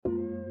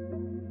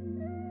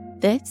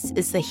This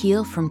is the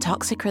Heal from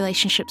Toxic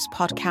Relationships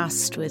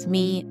podcast with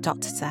me,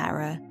 Dr.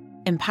 Sarah,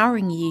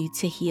 empowering you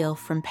to heal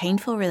from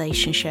painful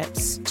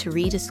relationships to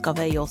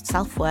rediscover your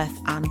self-worth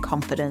and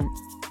confidence,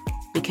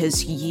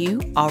 because you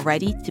are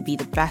ready to be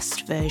the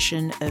best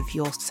version of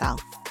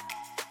yourself.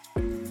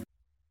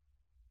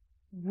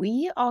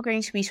 We are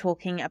going to be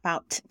talking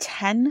about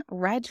 10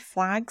 red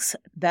flags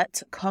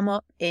that come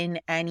up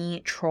in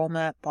any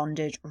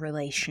trauma-bonded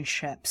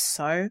relationships.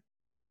 So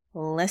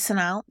listen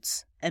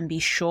out and be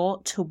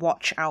sure to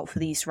watch out for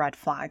these red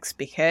flags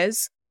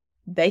because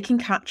they can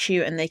catch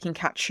you and they can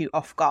catch you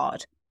off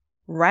guard.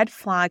 Red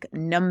flag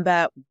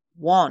number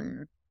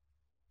 1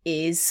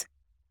 is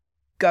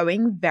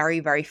going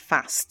very, very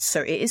fast. So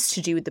it is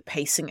to do with the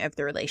pacing of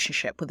the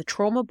relationship. With a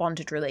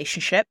trauma-bonded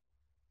relationship,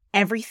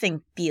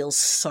 everything feels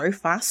so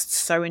fast,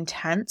 so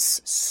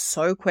intense,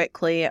 so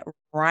quickly,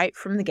 right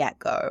from the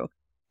get-go.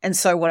 And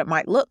so what it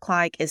might look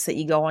like is that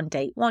you go on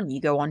date 1,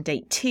 you go on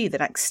date 2 the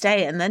next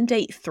day, and then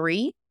date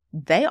 3,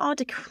 they are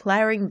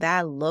declaring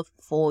their love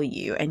for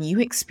you, and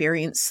you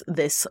experience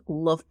this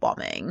love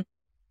bombing.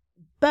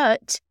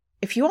 But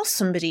if you're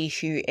somebody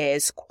who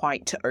is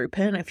quite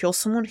open, if you're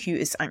someone who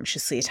is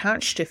anxiously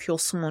attached, if you're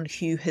someone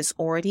who has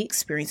already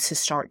experienced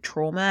historic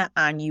trauma,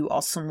 and you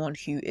are someone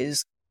who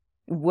is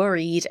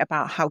worried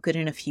about how good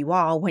enough you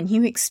are, when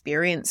you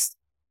experience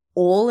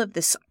all of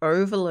this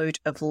overload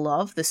of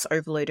love, this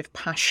overload of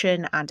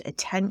passion and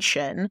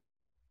attention,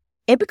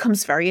 it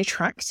becomes very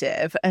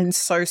attractive. And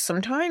so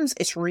sometimes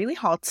it's really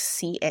hard to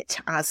see it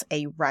as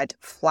a red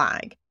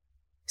flag.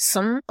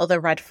 Some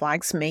other red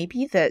flags may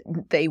be that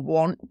they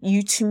want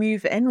you to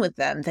move in with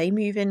them. They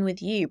move in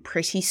with you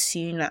pretty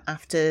soon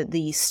after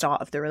the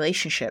start of the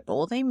relationship,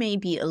 or they may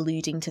be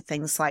alluding to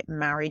things like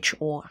marriage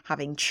or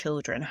having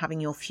children,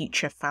 having your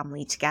future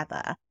family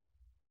together.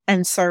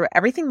 And so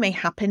everything may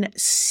happen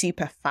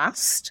super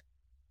fast,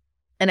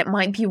 and it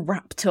might be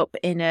wrapped up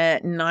in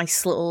a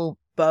nice little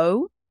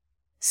bow,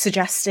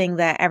 suggesting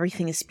that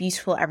everything is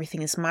beautiful,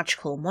 everything is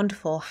magical and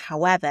wonderful.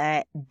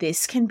 However,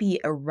 this can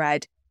be a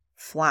red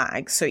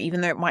flag. So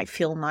even though it might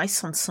feel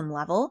nice on some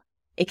level,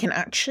 it can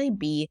actually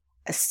be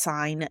a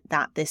sign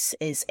that this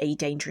is a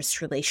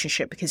dangerous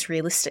relationship, because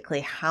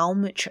realistically, how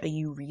much are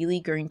you really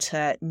going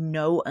to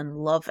know and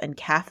love and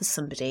care for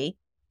somebody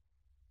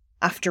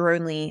after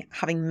only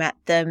having met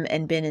them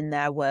and been in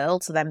their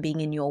world, so them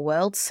being in your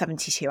world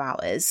 72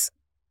 hours?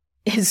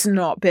 Has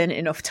not been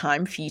enough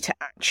time for you to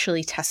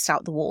actually test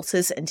out the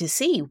waters and to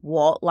see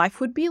what life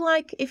would be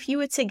like if you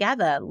were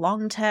together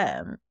long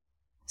term.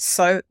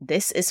 So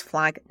this is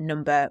flag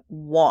number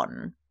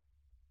 1,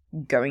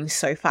 going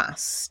so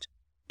fast.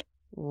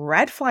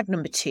 Red flag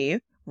number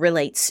 2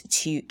 relates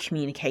to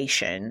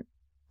communication.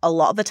 A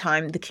lot of the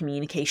time, the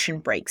communication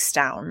breaks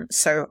down.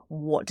 So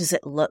what does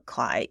it look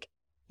like?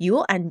 You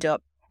will end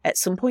up at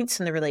some points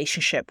in the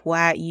relationship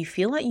where you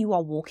feel like you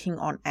are walking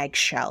on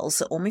eggshells.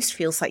 It almost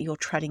feels like you're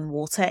treading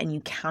water and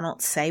you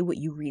cannot say what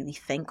you really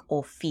think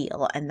or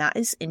feel. And that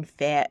is in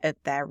fear of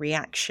their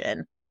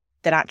reaction,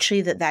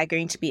 that they're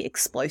going to be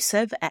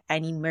explosive at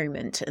any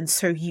moment. And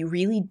so you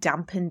really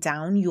dampen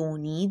down your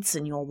needs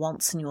and your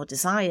wants and your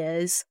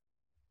desires.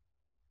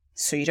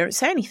 So you don't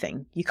say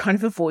anything. You kind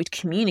of avoid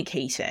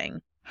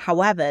communicating.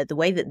 However, the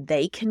way that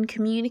they can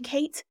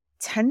communicate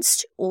tends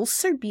to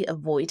also be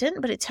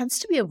avoidant, but it tends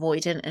to be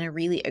avoidant in a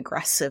really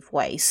aggressive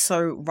way.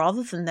 So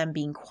rather than them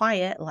being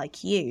quiet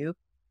like you,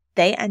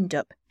 they end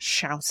up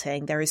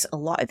shouting. There is a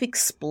lot of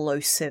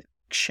explosive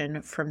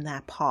action from their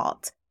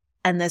part,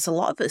 and there's a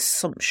lot of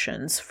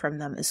assumptions from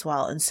them as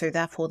well. And so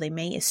therefore they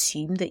may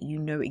assume that you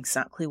know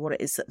exactly what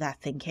it is that they're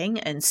thinking.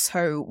 And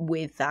so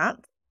with that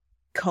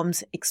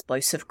comes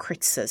explosive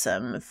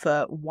criticism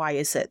for why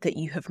is it that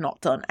you have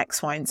not done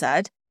X, Y, and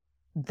Z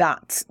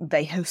that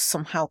they have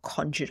somehow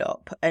conjured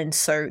up. And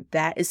so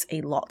there is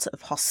a lot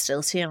of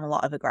hostility and a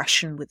lot of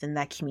aggression within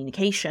their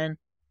communication,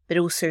 but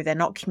also they're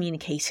not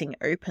communicating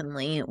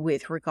openly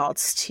with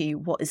regards to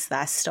what is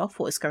their stuff,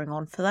 what is going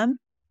on for them,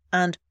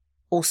 and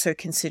also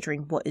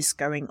considering what is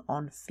going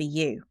on for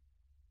you.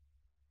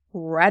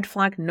 Red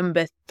flag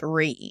number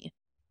 3,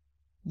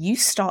 you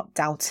start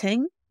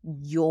doubting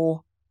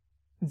your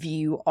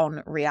view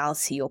on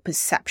reality, your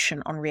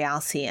perception on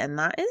reality, and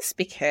that is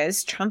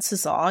because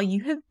chances are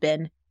you have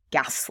been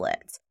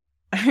gaslit.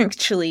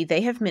 Actually,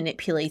 they have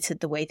manipulated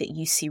the way that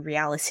you see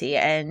reality,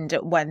 and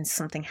when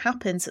something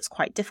happens that's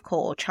quite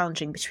difficult or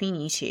challenging between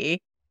you two,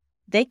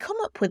 they come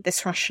up with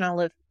this rationale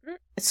of,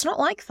 it's not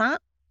like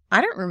that.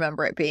 I don't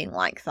remember it being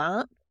like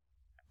that.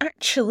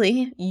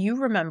 Actually, you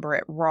remember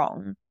it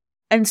wrong.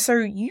 And so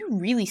you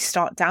really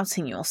start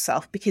doubting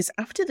yourself, because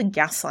after the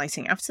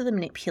gaslighting, after the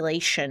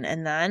manipulation,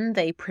 and then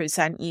they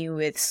present you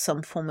with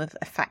some form of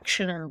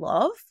affection and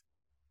love,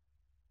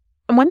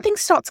 and when things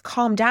start to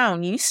calm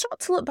down, you start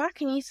to look back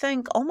and you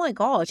think, oh my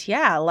God,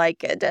 yeah,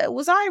 like,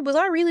 was I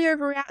really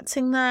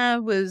overreacting there?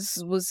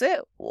 Was it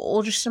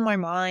all just in my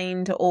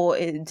mind? Or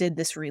did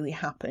this really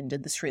happen?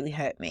 Did this really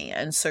hurt me?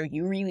 And so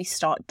you really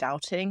start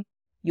doubting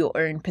your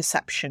own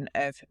perception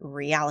of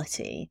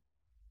reality.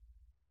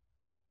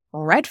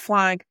 Red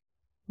flag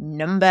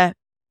number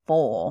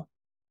 4.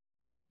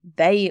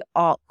 they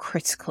are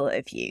critical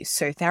of you.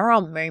 So there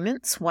are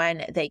moments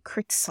when they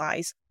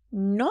criticize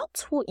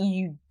not what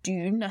you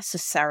do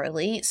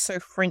necessarily. So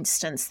for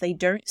instance, they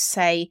don't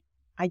say,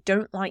 I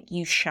don't like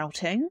you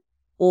shouting,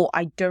 or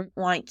I don't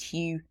like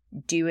you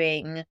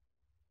doing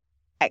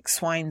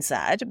X, Y, and Z,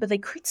 but they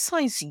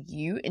criticize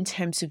you in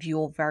terms of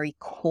your very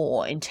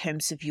core, in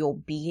terms of your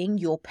being,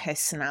 your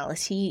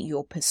personality,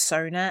 your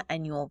persona,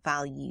 and your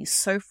values.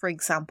 So for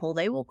example,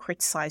 they will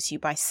criticize you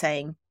by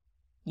saying,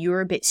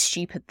 you're a bit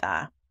stupid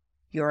there.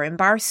 You're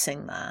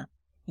embarrassing there.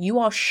 You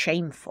are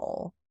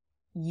shameful.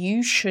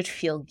 You should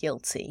feel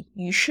guilty.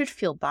 You should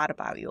feel bad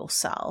about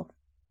yourself.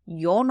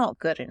 You're not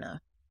good enough.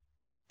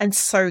 And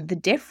so the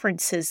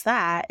difference is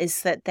that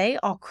they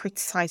are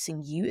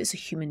criticizing you as a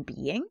human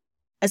being,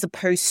 as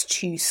opposed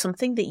to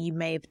something that you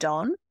may have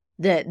done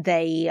that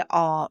they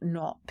are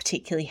not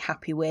particularly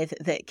happy with,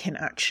 that can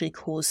actually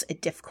cause a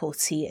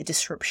difficulty, a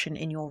disruption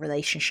in your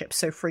relationship.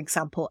 So for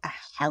example, a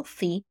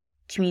healthy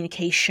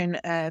communication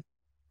of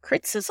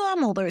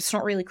criticism, although it's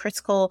not really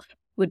critical,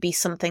 would be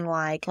something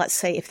like, let's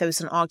say if there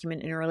was an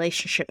argument in a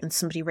relationship and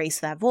somebody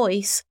raised their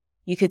voice,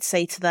 you could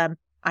say to them,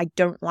 I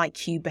don't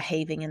like you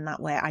behaving in that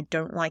way. I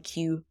don't like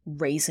you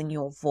raising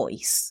your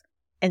voice.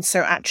 And so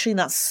actually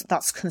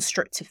that's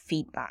constructive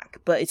feedback,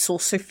 but it's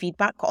also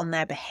feedback on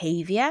their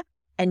behavior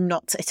and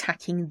not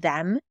attacking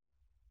them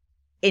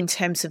in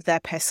terms of their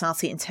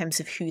personality, in terms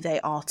of who they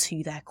are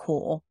to their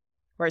core.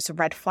 Whereas a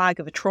red flag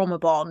of a trauma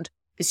bond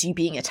is you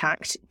being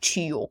attacked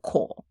to your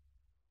core.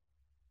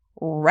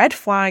 Red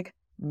flag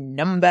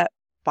number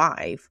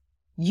 5,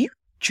 you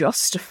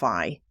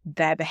justify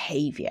their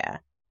behavior.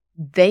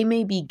 They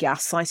may be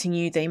gaslighting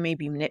you, they may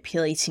be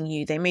manipulating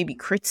you, they may be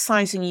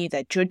criticizing you,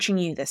 they're judging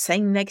you, they're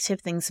saying negative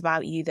things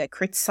about you, they're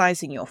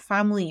criticizing your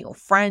family, your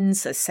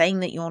friends, they're saying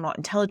that you're not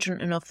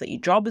intelligent enough, that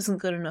your job isn't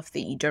good enough,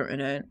 that you don't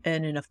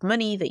earn enough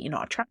money, that you're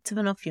not attractive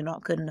enough, you're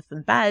not good enough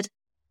in bed.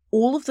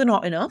 All of the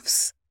not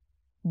enoughs,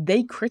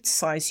 they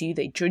criticize you,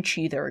 they judge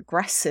you, they're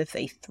aggressive,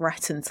 they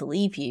threaten to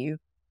leave you,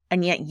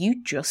 and yet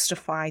you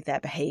justify their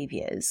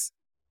behaviors.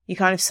 You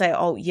kind of say,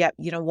 oh, yeah,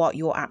 you know what,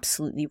 you're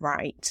absolutely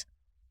right.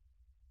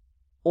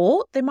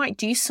 Or they might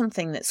do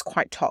something that's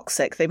quite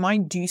toxic. They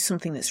might do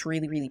something that's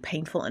really, really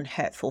painful and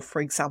hurtful.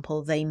 For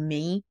example, they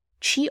may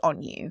cheat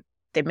on you.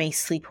 They may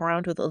sleep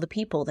around with other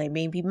people. They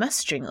may be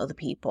messaging other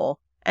people.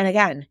 And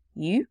again,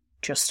 you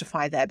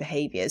justify their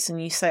behaviors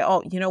and you say,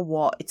 oh, you know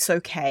what? It's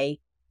okay.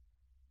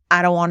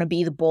 I don't want to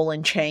be the ball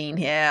and chain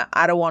here.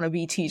 I don't want to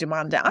be too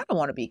demanding. I don't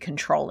want to be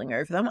controlling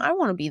over them. I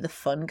want to be the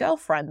fun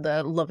girlfriend,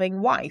 the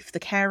loving wife, the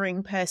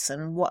caring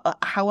person,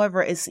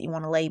 however it is that you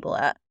want to label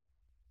it.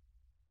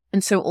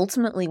 And so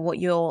ultimately what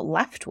you're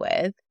left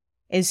with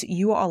is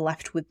you are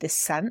left with this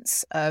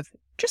sense of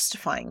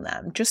justifying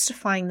them,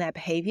 justifying their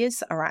behaviors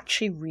that are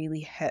actually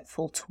really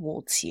hurtful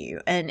towards you.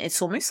 And it's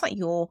almost like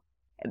you're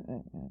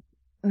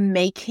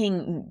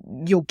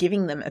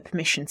giving them a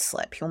permission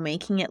slip. You're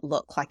making it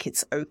look like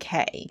it's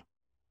okay.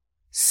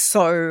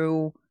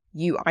 So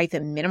you either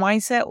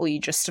minimize it or you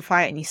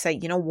justify it and you say,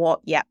 you know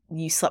what? Yeah,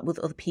 you slept with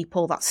other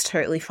people. That's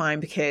totally fine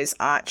because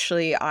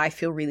actually I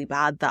feel really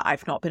bad that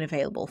I've not been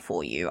available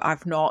for you.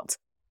 I've not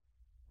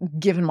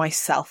given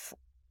myself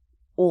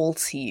all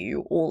to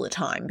you all the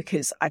time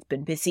because I've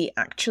been busy.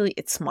 Actually,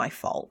 it's my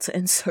fault.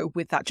 And so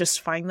with that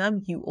justifying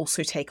them, you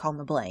also take on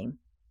the blame.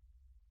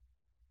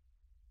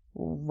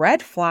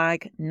 Red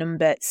flag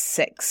number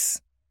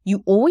 6.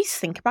 You always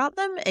think about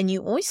them and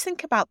you always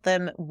think about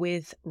them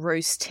with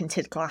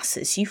rose-tinted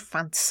glasses. You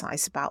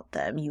fantasize about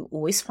them. You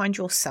always find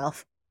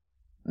yourself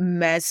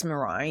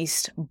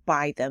mesmerized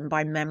by them,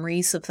 by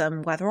memories of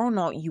them, whether or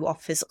not you are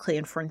physically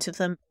in front of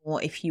them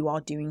or if you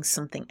are doing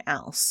something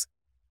else.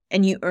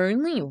 And you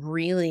only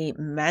really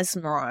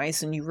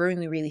mesmerize and you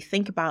only really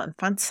think about and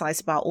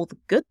fantasize about all the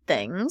good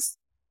things.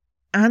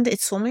 And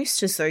it's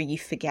almost as though you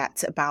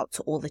forget about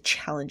all the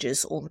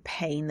challenges, all the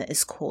pain that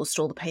is caused,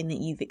 all the pain that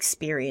you've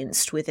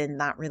experienced within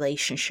that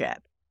relationship.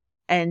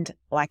 And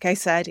like I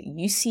said,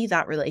 you see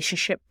that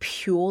relationship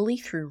purely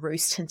through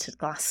rose-tinted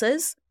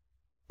glasses,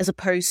 as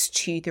opposed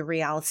to the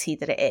reality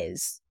that it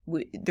is.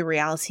 The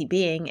reality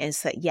being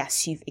is that,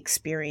 yes, you've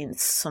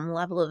experienced some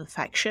level of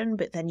affection,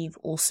 but then you've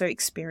also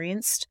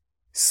experienced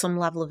some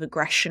level of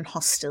aggression,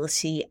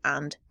 hostility,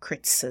 and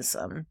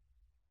criticism.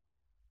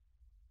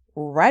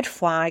 Red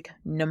flag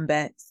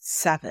number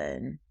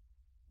 7.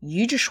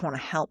 You just want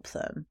to help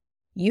them.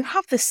 You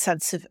have this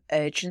sense of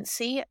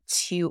urgency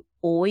to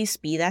always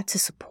be there to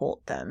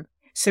support them.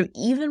 So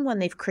even when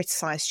they've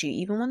criticized you,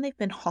 even when they've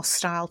been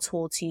hostile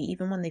towards you,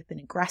 even when they've been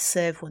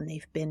aggressive, when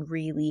they've been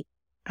really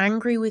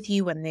angry with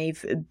you, when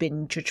they've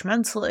been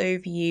judgmental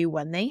over you,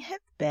 when they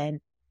have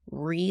been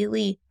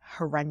really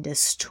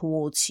horrendous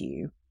towards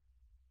you,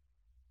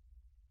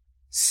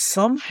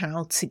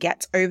 somehow to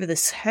get over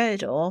this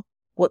hurdle,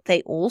 what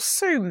they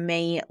also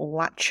may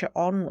latch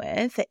on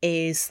with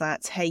is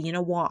that, hey, you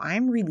know what?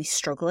 I'm really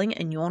struggling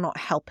and you're not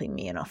helping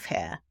me enough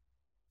here.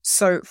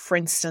 So, for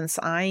instance,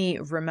 I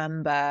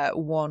remember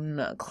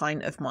one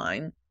client of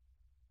mine,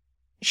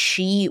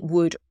 she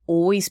would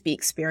always be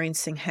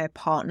experiencing her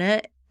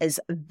partner is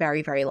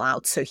very, very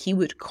loud. So he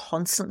would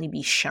constantly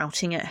be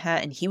shouting at her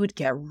and he would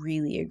get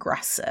really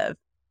aggressive.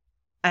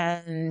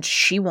 And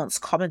she once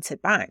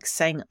commented back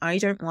saying, I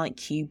don't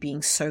like you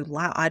being so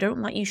loud. I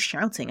don't like you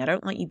shouting. I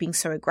don't like you being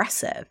so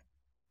aggressive.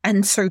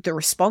 And so the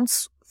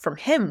response from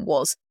him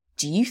was,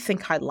 do you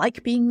think I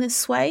like being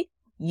this way?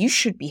 You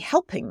should be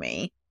helping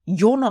me.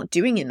 You're not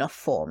doing enough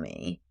for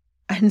me.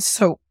 And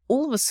so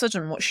all of a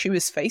sudden what she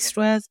was faced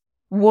with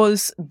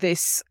was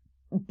this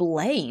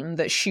blame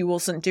that she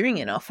wasn't doing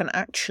enough. And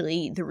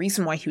actually the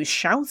reason why he was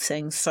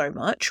shouting so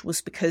much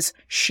was because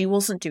she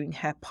wasn't doing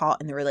her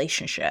part in the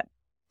relationship.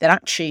 That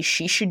actually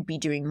she should be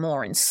doing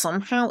more. And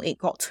somehow it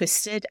got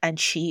twisted and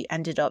she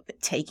ended up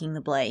taking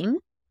the blame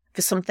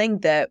for something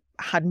that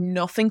had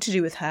nothing to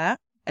do with her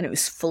and it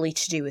was fully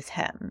to do with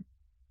him.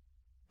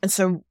 And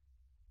so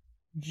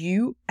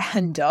you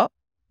end up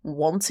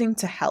wanting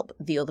to help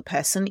the other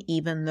person,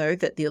 even though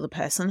that the other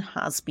person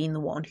has been the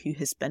one who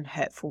has been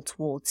hurtful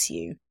towards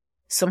you.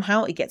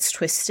 Somehow it gets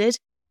twisted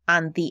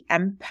and the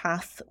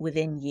empath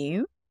within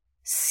you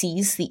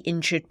sees the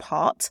injured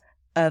part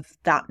of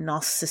that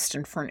narcissist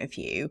in front of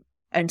you.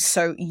 And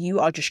so you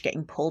are just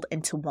getting pulled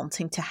into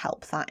wanting to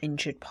help that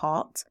injured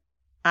part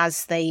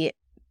as they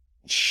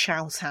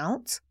shout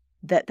out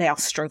that they are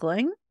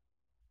struggling,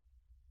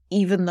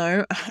 even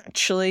though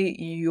actually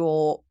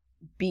you're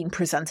being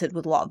presented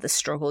with a lot of the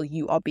struggle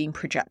you are being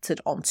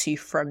projected onto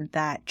from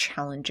their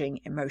challenging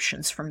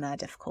emotions, from their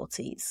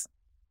difficulties.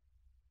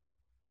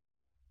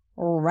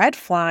 Red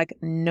flag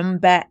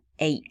number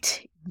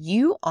 8.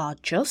 You are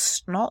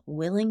just not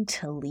willing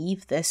to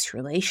leave this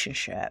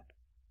relationship.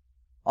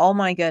 Oh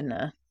my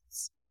goodness.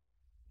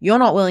 You're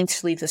not willing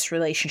to leave this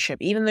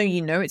relationship, even though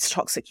you know it's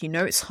toxic, you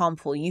know it's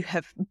harmful. You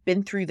have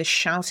been through the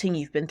shouting,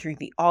 you've been through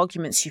the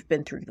arguments, you've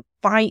been through the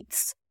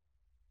fights,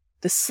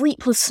 the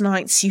sleepless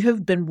nights, you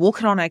have been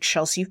walking on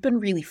eggshells, you've been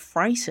really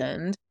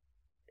frightened.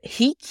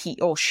 He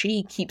or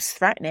she keeps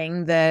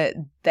threatening that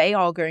they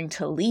are going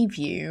to leave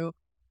you.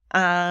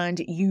 And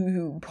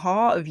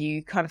part of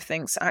you kind of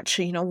thinks,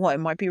 actually, you know what, it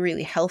might be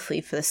really healthy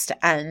for this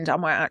to end. I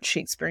might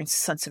actually experience a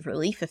sense of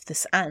relief if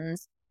this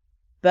ends.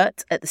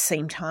 But at the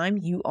same time,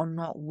 you are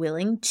not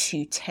willing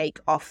to take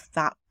off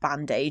that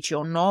band-aid.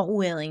 You're not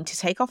willing to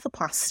take off the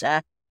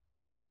plaster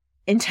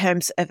in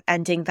terms of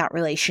ending that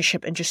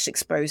relationship and just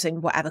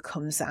exposing whatever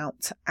comes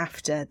out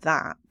after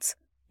that.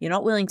 You're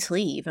not willing to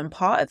leave. And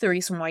part of the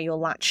reason why you're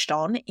latched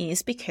on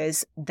is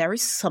because there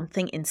is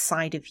something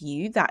inside of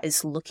you that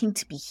is looking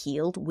to be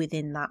healed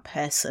within that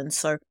person.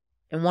 So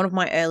in one of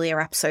my earlier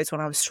episodes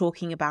when I was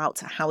talking about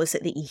how is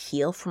it that you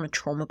heal from a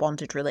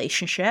trauma-bonded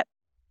relationship,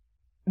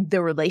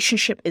 the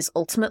relationship is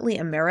ultimately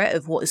a mirror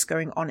of what is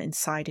going on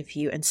inside of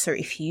you. And so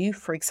if you,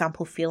 for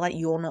example, feel like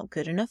you're not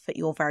good enough at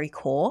your very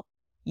core,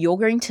 you're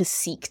going to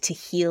seek to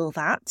heal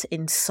that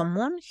in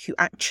someone who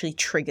actually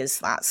triggers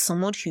that,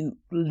 someone who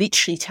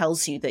literally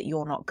tells you that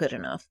you're not good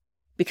enough,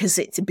 because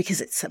it's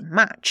a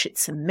match,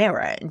 it's a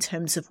mirror in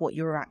terms of what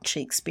you're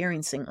actually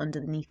experiencing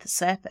underneath the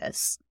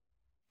surface.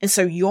 And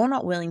so you're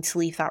not willing to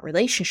leave that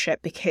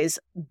relationship because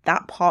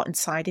that part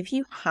inside of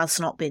you has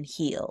not been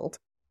healed.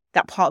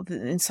 That part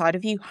inside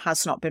of you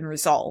has not been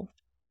resolved.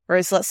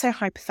 Whereas let's say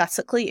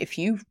hypothetically, if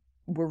you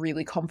were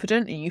really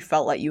confident and you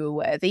felt like you were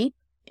worthy,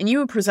 and you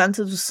were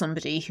presented with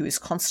somebody who is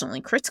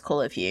constantly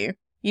critical of you,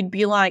 you'd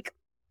be like,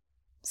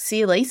 see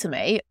you later,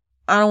 mate.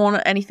 I don't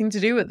want anything to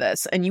do with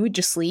this. And you would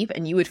just leave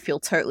and you would feel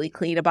totally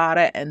clean about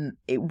it and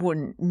it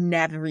wouldn't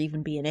never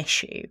even be an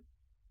issue.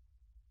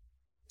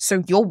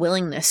 So your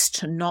willingness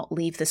to not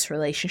leave this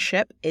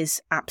relationship is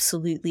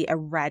absolutely a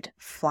red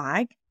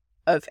flag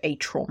of a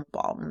trauma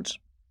bond.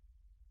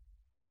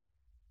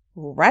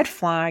 Red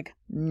flag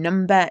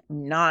number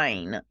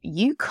 9.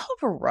 You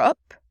cover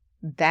up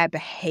their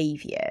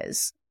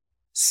behaviors.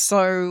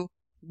 So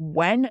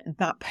when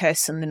that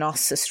person, the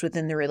narcissist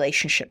within the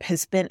relationship,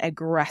 has been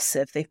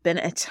aggressive, they've been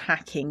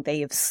attacking,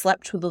 they have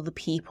slept with other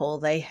people,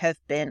 they have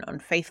been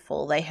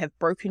unfaithful, they have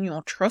broken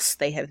your trust,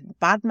 they have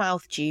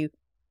badmouthed you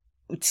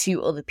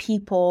to other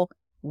people,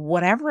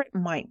 whatever it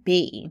might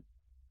be,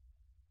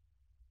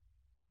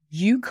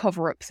 you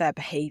cover up their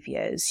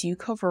behaviors, you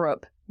cover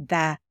up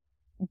their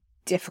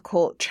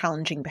difficult,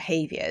 challenging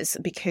behaviors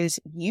because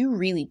you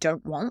really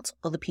don't want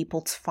other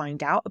people to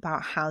find out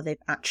about how they've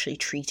actually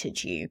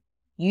treated you.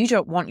 You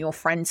don't want your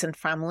friends and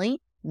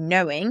family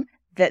knowing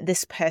that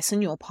this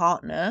person, your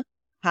partner,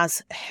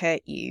 has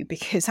hurt you,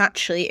 because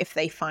actually if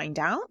they find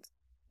out,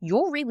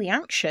 you're really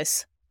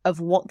anxious of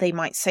what they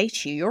might say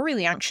to you. You're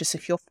really anxious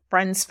if your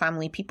friends,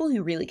 family, people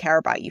who really care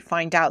about you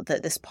find out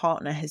that this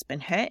partner has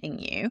been hurting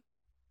you,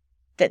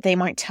 that they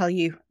might tell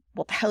you,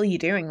 what the hell are you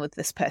doing with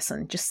this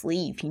person? Just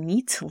leave. You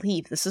need to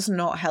leave. This is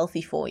not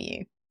healthy for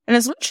you. And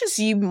as much as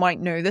you might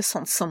know this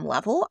on some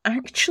level,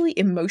 actually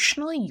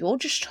emotionally, you're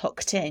just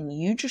hooked in.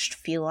 You just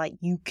feel like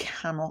you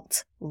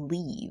cannot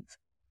leave.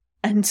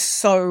 And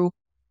so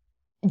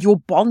you're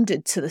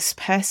bonded to this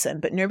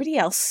person, but nobody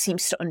else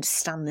seems to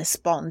understand this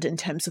bond in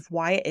terms of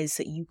why it is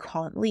that you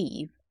can't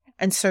leave.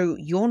 And so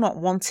you're not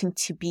wanting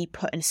to be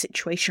put in a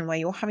situation where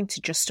you're having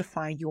to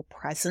justify your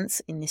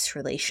presence in this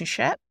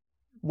relationship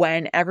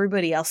when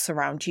everybody else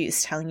around you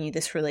is telling you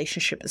this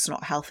relationship is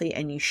not healthy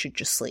and you should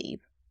just leave.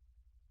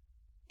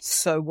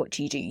 So what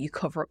do? You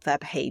cover up their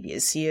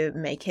behaviors. You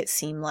make it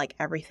seem like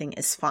everything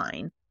is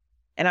fine.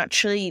 And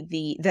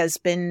actually, there's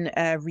been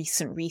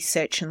recent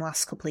research in the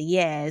last couple of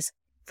years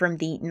from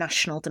the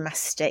National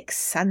Domestic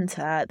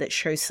Center that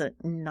shows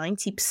that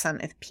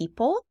 90% of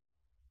people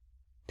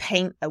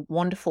paint a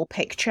wonderful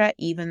picture,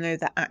 even though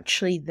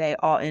they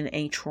are in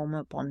a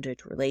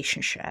trauma-bonded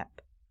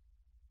relationship.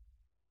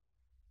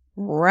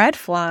 Red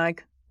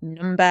flag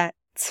number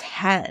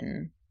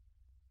 10.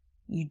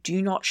 You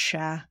do not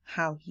share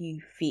how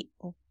you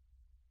feel.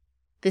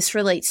 This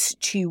relates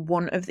to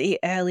one of the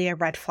earlier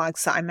red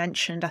flags that I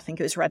mentioned. I think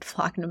it was red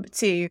flag number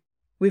 2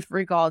 with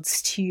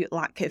regards to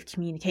lack of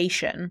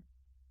communication.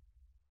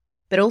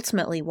 But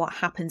ultimately what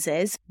happens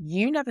is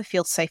you never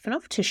feel safe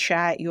enough to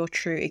share your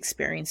true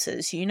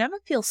experiences. You never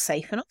feel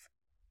safe enough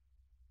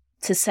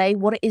to say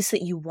what it is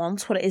that you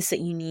want, what it is that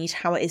you need,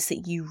 how it is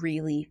that you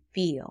really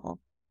feel.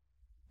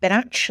 But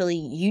actually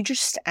you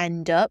just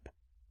end up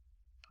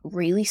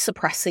really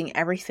suppressing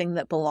everything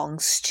that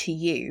belongs to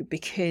you,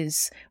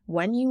 because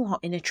when you are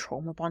in a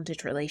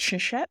trauma-bonded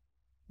relationship,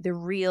 the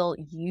real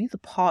you, the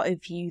part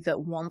of you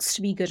that wants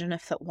to be good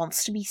enough, that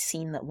wants to be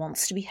seen, that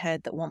wants to be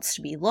heard, that wants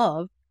to be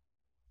loved,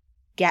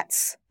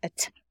 gets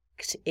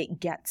attacked. It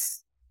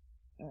gets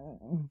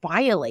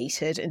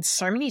violated in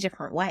so many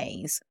different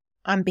ways.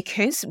 And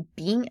because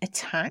being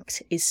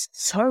attacked is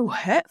so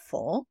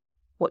hurtful,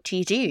 what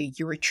do?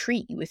 You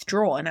retreat, you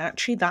withdraw, and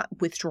actually that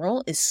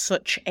withdrawal is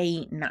such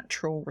a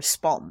natural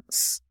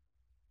response.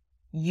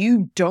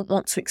 You don't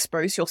want to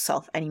expose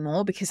yourself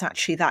anymore because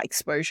actually that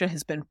exposure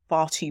has been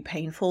far too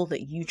painful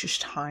that you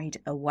just hide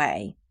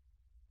away.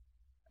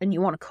 And you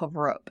want to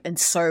cover up. And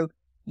so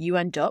you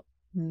end up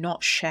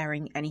not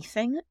sharing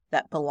anything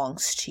that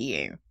belongs to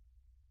you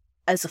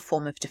as a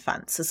form of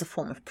defense, as a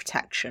form of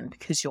protection,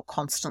 because you're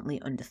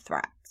constantly under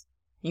threat.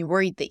 You're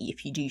worried that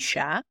if you do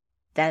share,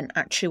 then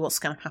actually what's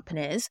going to happen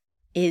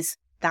is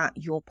that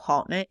your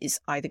partner is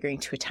either going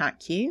to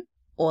attack you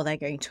or they're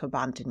going to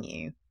abandon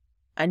you.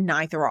 And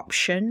neither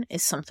option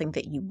is something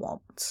that you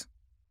want.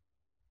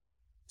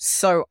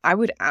 So I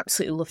would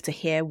absolutely love to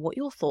hear what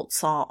your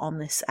thoughts are on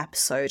this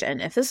episode.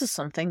 And if this is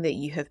something that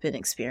you have been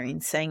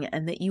experiencing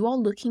and that you are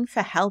looking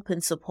for help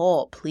and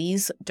support,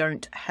 please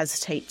don't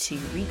hesitate to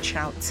reach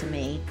out to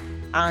me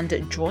and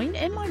join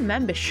in my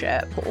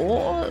membership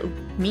or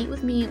meet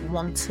with me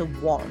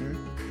one-to-one.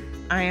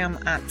 I am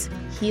at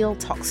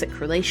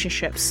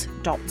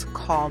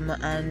healtoxicrelationships.com,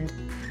 and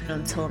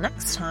until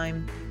next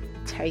time,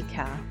 take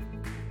care.